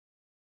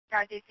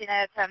Northeast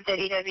United from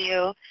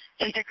DW.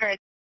 Just occurred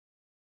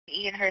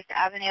Edenhurst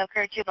Avenue,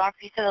 occurred 2 blocks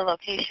east of the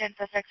location.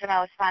 Suspect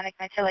female Hispanic,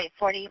 mid to late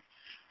 40s,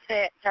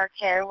 fit, dark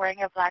hair,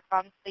 wearing a black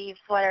long sleeve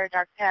sweater,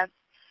 dark pants,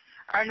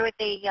 armed with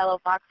a yellow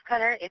box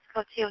cutter. It's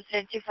code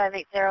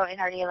 22580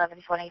 NRD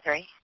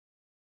 1123.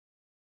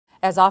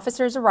 As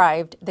officers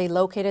arrived, they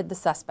located the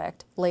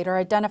suspect, later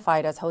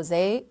identified as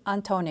Jose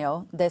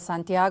Antonio de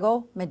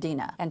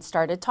Santiago-Medina, and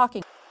started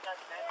talking.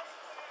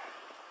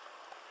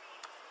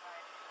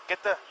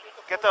 Get the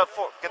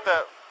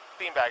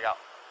beanbag out.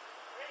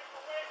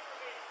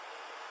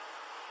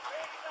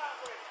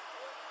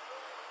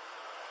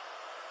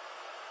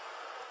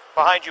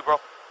 Behind you, bro.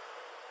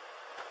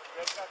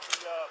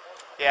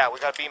 Yeah, we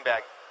got a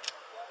beanbag.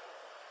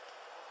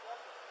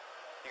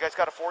 You guys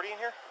got a 40 in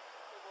here?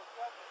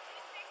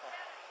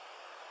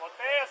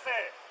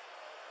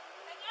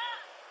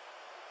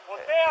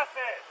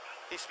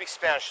 He speaks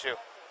Spanish too.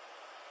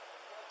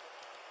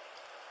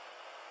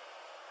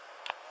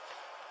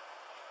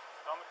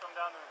 Come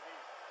down to his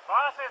knees.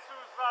 Base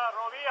sus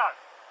rodillas.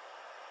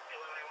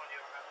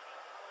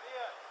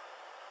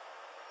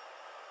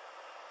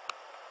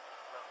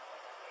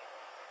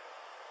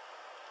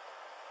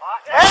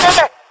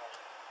 Hey!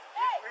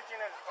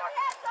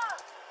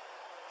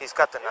 He's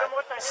got the knife.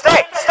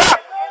 Stay! Stop!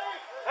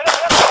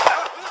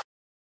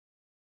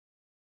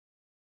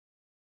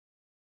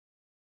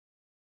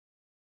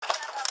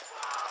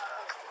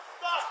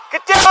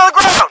 Get down on the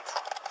ground!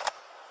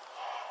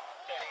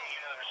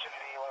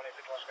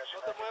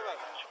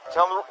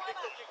 Tell him.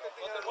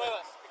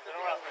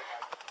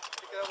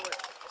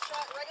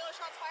 Regular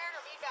shots fired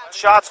or beanbag?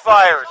 Shots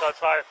fired. Shots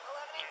fired.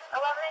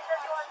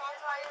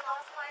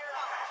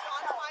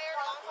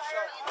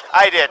 11-851.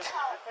 I did.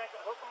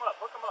 Hook him up.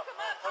 Hook him up.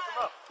 Hook him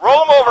up.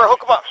 Roll him over.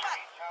 Hook him up.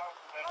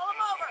 Roll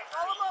him over.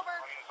 Roll him over.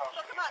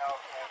 Hook him up.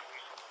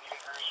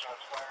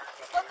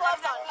 Put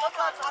gloves on. Put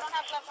gloves on. I don't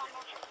have gloves on.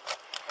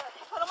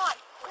 Put them on.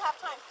 We have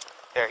time.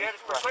 There.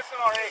 Requesting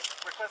RA.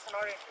 Requesting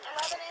RA. 11-851. Let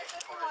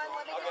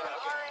me get an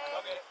RA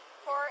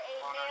for a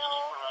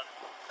male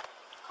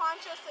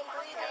conscious and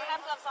breathing.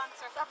 Have gloves on,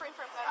 sir. Suffering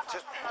from gunshots. You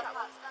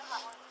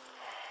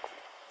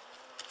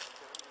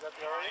got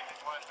the RA?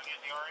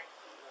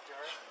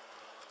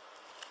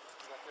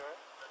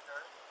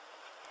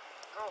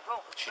 Go.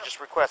 She just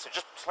requested.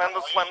 Just slam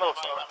those. Hold on.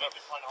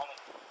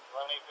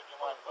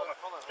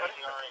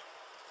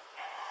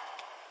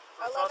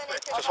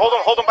 Just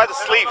hold him by the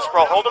sleeves,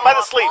 bro. Hold him by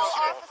the sleeves.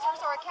 All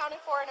officers are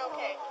accounted for and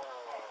okay.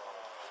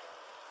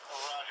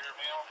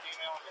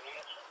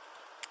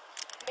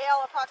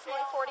 Male,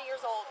 approximately 40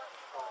 years old.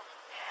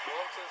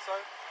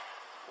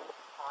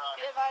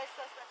 Be advised,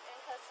 suspect in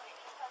custody.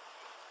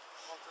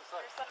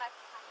 There's some knife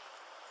behind me.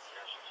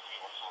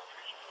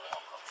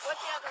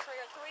 What's the address for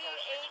your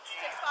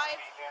 3865?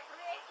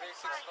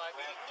 3865.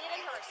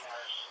 Edenhurst.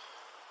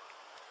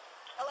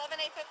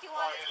 11-851.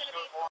 It's going to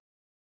be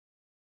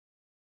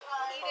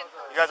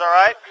Edenhurst. You guys all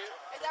right?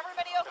 Is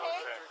everybody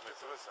okay?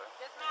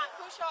 Yes, ma'am.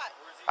 Who shot?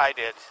 I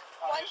did.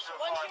 One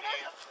shooter?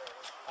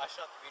 I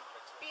shot the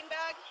beanbag.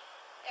 Beanbag?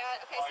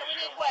 Okay, so we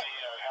need what?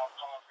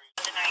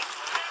 Tonight.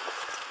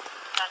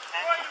 Suspect.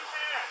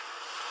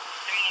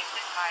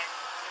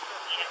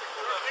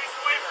 3865. Face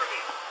away from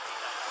me.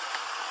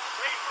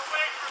 Face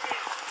away from me.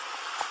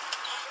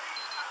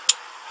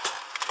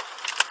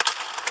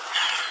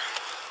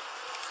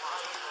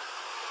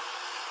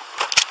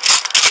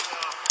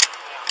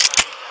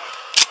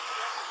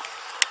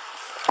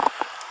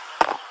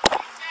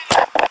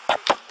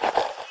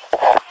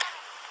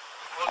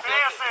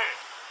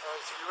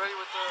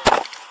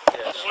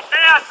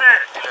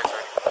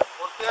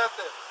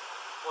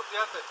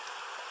 Volteate.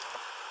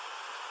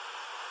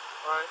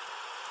 All right.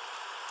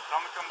 Tell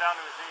him to come down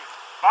to his knees.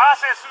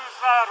 Base sus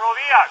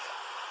rodillas.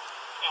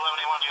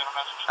 11-8-1, do you have a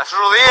message? Las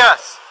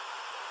rodillas.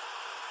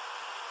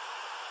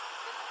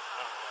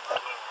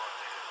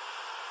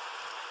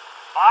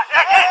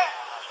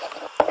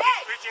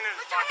 Reaching in his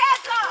Put your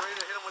hands up! Ready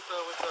to hit him with the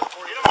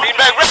 40.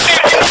 Beanbag, ready.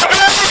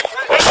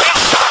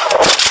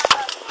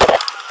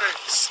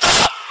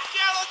 Stop! Get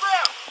down on the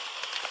ground.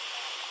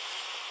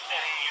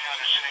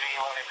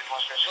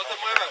 No te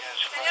muevas.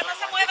 Señor, no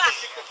se mueva.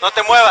 No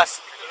te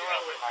muevas.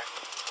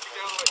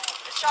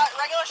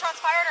 Regular shots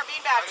fired or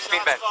beanbag?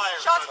 Beanbag.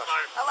 Shots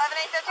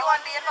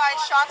 11-851. Be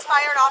advised. Shots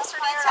fired. Officer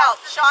needs help.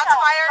 Shots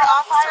fired.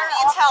 Officer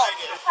needs help.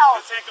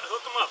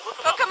 Hook him up.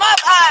 Hook him up.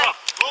 Fire.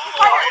 Hook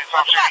him up.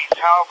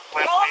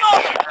 Roll him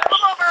over. Roll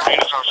him over.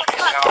 Hook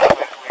him up.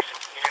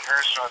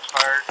 Shots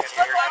fired. Put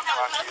gloves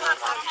on. Put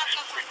gloves on.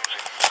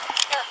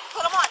 Here,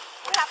 put them on.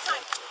 We have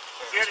time.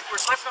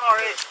 Requesting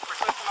RA.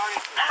 Requesting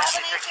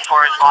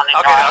RA.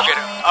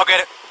 11-851. I'll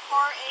get it.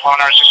 For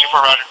a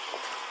 64, roger.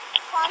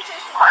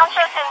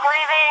 conscious And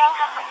breathing.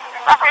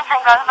 Suffering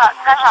from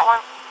gunshot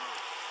wound.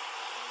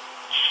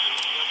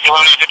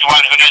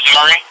 11-851, who needs the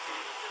RE?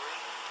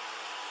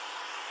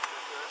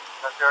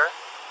 That's good.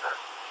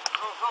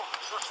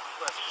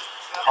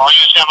 All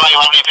you stand by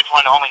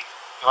 11-851 only.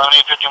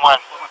 11-851,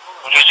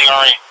 who needs the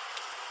RE?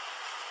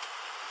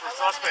 for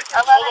suspect.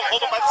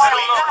 Hold him by the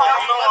sleeve.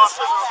 Hold him by the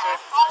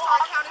sleeve. These are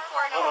accounted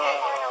for and okay.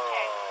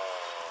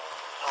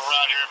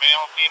 Around here,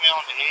 male, female,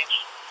 and the age.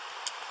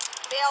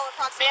 Male,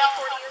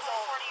 approximately 40 years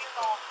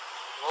old.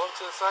 Roll him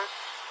to the side.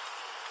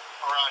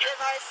 Around here.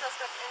 Advised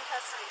suspect in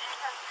custody.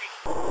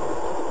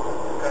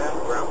 Okay, on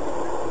the ground.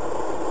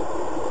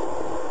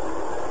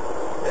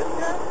 This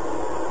guy?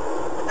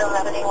 The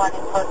 11A1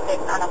 is posted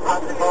on a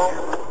possible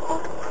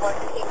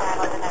 14 man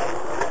overnight.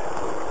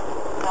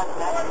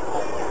 Suspect.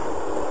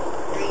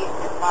 3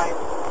 to 5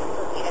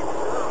 proceeded.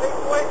 Take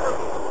away from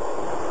me.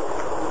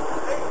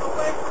 Take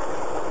away from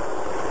me.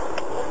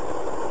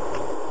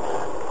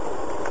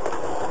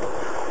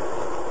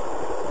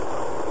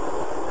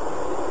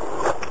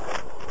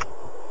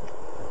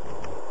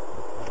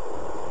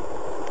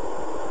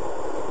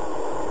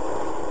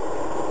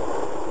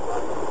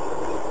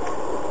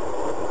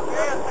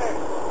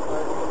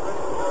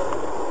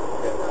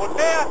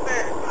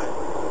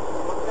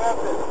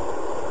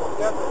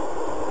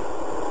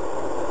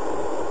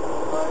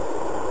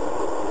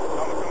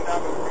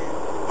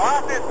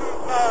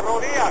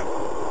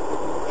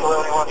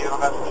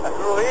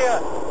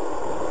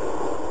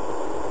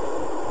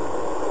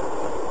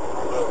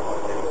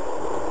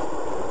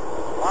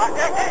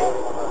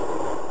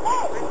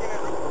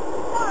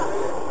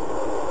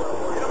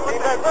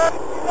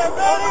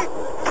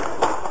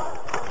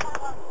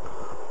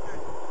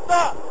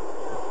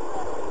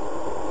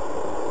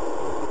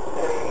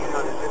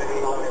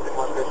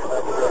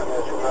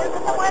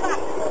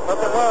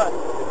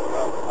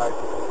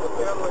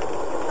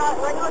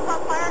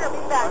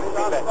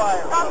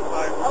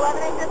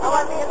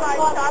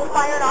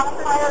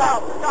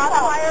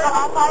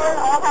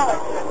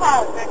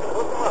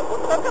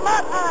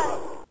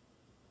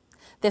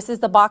 This is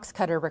the box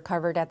cutter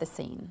recovered at the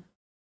scene.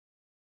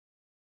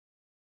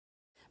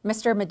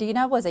 Mr.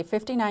 Medina was a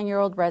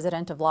 59-year-old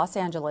resident of Los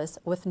Angeles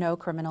with no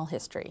criminal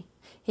history.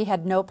 He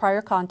had no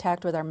prior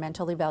contact with our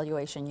mental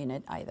evaluation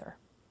unit either.